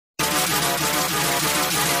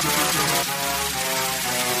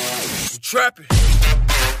trapping.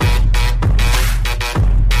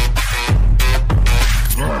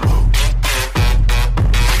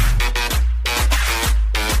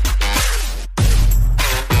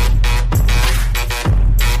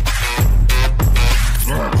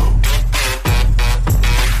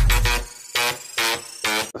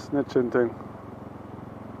 Snitching thing.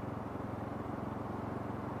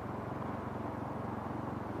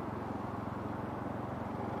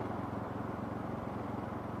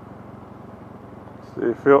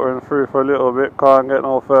 See, filtering through for a little bit, can't get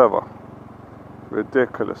no further.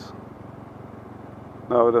 Ridiculous.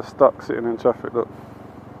 Now we're just stuck sitting in traffic, look.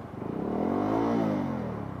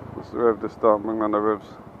 Let's rev this down, bring down the revs.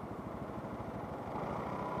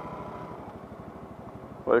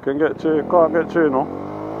 But you can get through, you can't get through, no?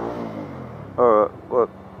 Alright, what?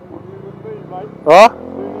 Huh?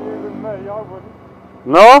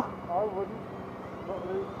 No? I wouldn't.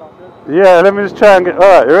 Yeah, let me just try and get.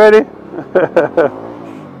 Alright, you ready?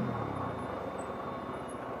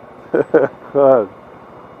 God.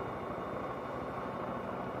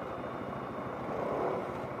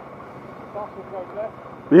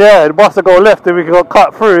 Yeah, the bus will go left and we can go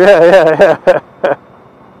cut through, yeah.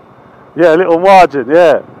 Yeah, a little margin,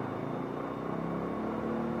 yeah.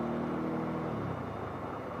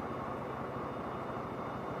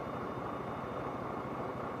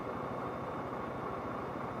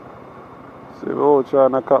 See, we're all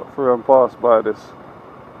trying to cut through and pass by this.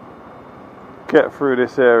 Get through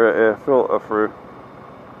this area here, filter through.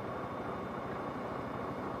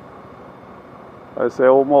 I say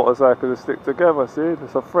all motorcycles stick together, see?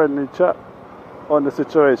 It's a friendly chat on the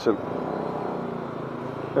situation.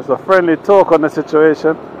 It's a friendly talk on the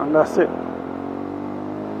situation, and that's it.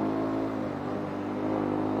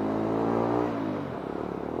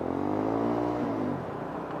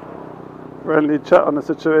 Friendly chat on the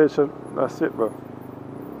situation, that's it, bro.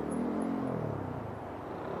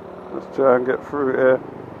 Let's try and get through here.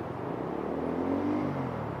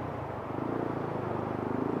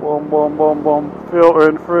 Boom, boom, boom, boom.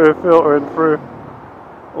 Filtering through.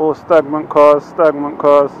 All stagnant cars.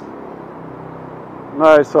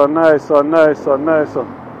 Nice one.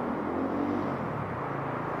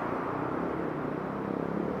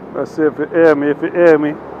 Let's see if you hear me,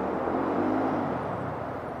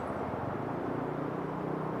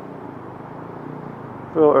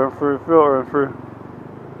 Filtering through.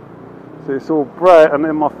 See, it's all bright and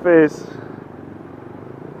in my face.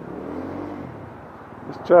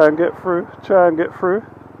 Just try and get through.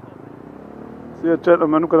 See a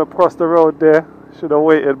gentleman gonna cross the road there. Should have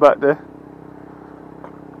waited back there.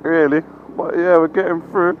 Really. But yeah, we're getting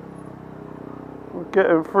through. We're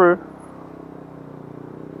getting through.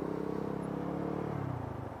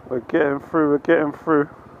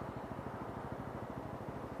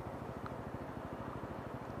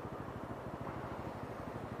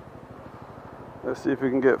 Let's see if we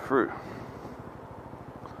can get through.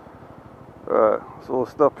 Alright, it's all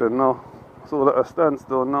stopping now. It's all at a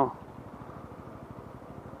standstill now.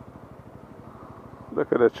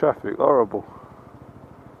 Look at the traffic, horrible.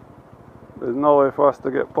 There's no way for us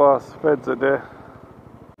to get past. Feds are there.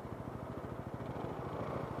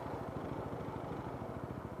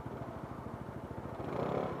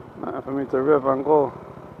 Nothing for me to rev and go.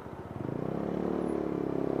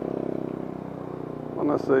 When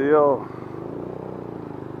I say yo,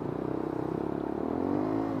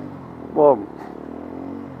 boom.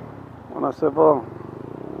 When I say boom,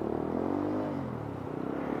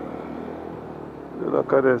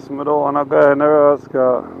 look at this. I don't want to go in the road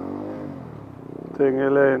car. Thingy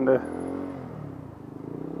lane there.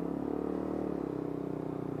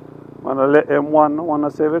 When I let him one, when I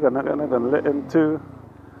say we're gonna let him two.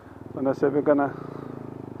 When I say we're gonna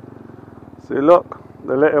see, look,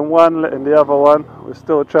 they're letting one, letting the other one. We're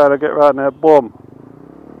still trying to get round there. Boom.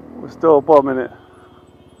 We're still bombing it.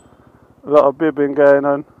 A lot of bibbing going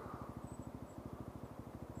on.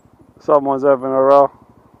 Someone's having a row.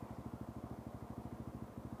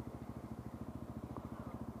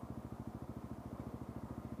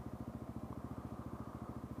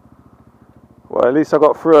 Well, at least I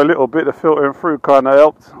got through a little bit. The filtering through kind of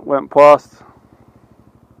helped. Went past.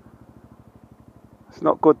 It's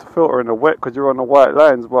not good to filter in the wet because you're on the white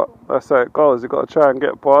lines, but that's how it goes. You've got to try and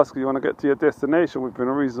get past because you want to get to your destination within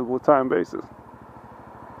a reasonable time basis.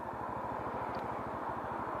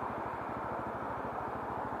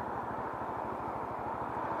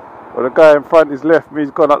 Well, the guy in front has left me.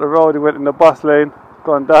 He's gone up the road. He went in the bus lane.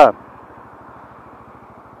 Gone down.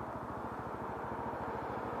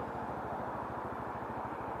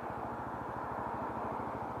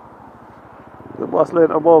 The bus lane at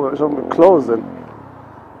the moment is only closing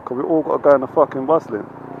because we all got to go in the fucking bus lane.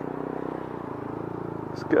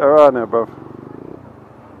 Let's get around here, bruv.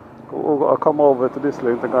 We've got to come over to this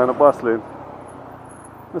lane to go in the bus lane.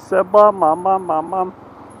 I said, bam, bam, bam, bam, bam.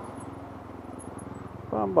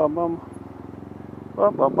 Bam, bam, bam.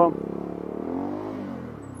 Bam, bam, bam.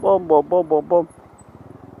 Boom, boom, boom, boom, boom.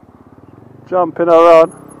 Jumping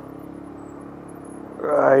around.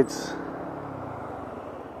 Right.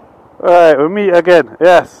 Right, we meet again.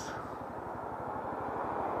 Yes.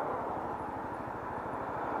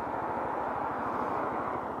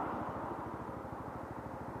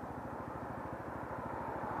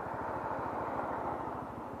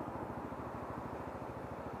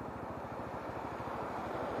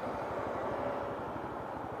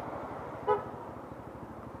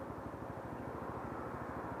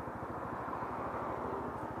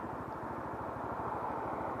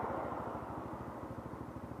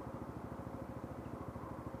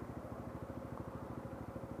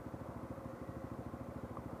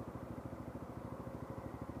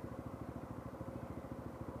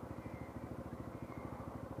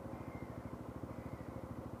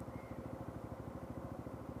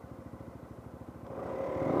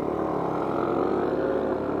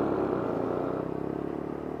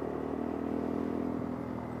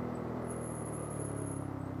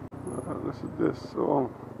 This is this. Boom.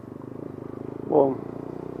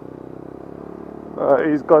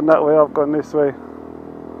 He's gone that way, I've gone this way.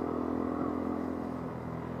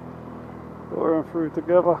 We're in through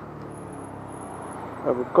together.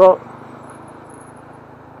 There we go.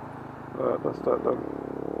 That's that done.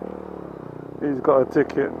 He's got a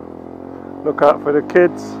ticket. Look out for the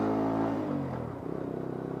kids.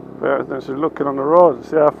 Parents actually looking on the road.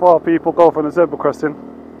 See how far people go from the zebra crossing.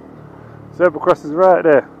 Zebra crossing is right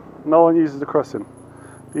there. No one uses the crossing.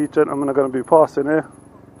 These gentlemen are going to be passing here.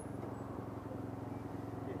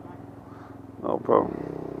 No problem.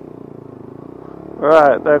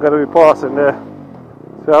 Right, they're going to be passing there.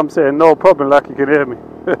 See, I'm saying no problem like you can hear me.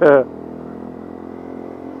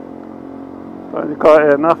 But you can't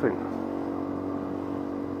hear nothing.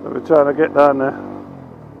 So we're trying to get down there.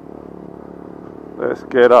 Let's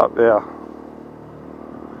get up there.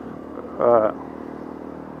 Right.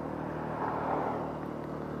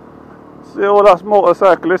 See, all us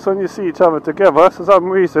motorcyclists, when you see each other together, for some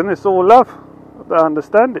reason, it's all love. I don't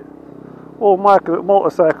understand it. All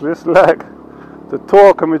motorcyclists like to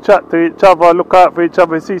talk and we chat to each other, look out for each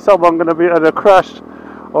other. You see someone going to be in a crash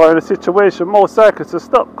or in a situation, most cyclists will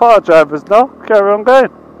stop. Car drivers now, carry on going.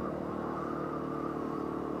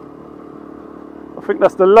 I think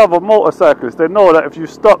that's the love of motorcyclists. They know that if you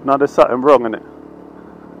stop now, there's something wrong in it.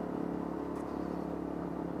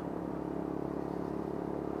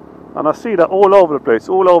 And I see that all over the place,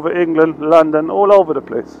 all over England, London, all over the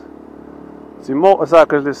place. See,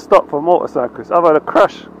 motorcyclists stop for motorcyclists. I've had a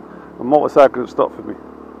crash, and motorcyclists stop for me.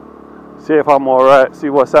 See if I'm alright, see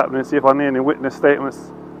what's happening, see if I need any witness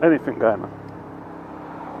statements, anything going on.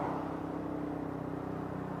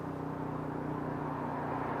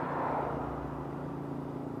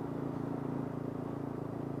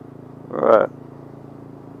 Right.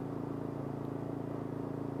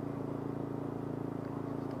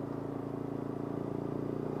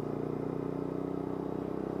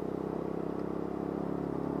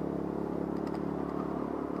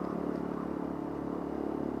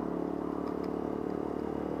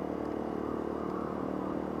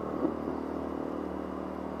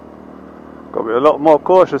 Got to be a lot more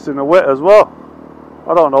cautious in the wet as well.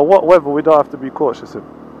 I don't know what weather we don't have to be cautious in.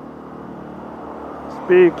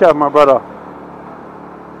 Speed camera, brother.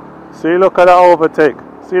 See, look at that overtake.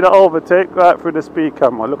 See that overtake right through the speed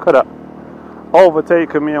camera. Look at that.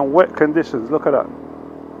 Overtaking me in wet conditions. Look at that.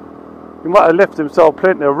 He might have left himself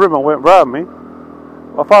plenty of room and went round me.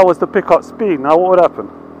 If I was to pick up speed now, what would happen?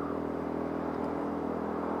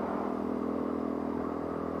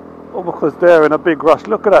 Oh, because they're in a big rush.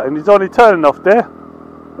 Look at that. And he's only turning off there.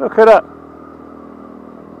 Look at that.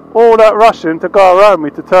 All that rushing to go around me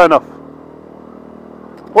to turn off.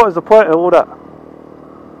 What is the point of all that?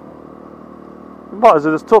 You might as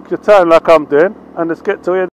well just took your turn like I'm doing and just get to it.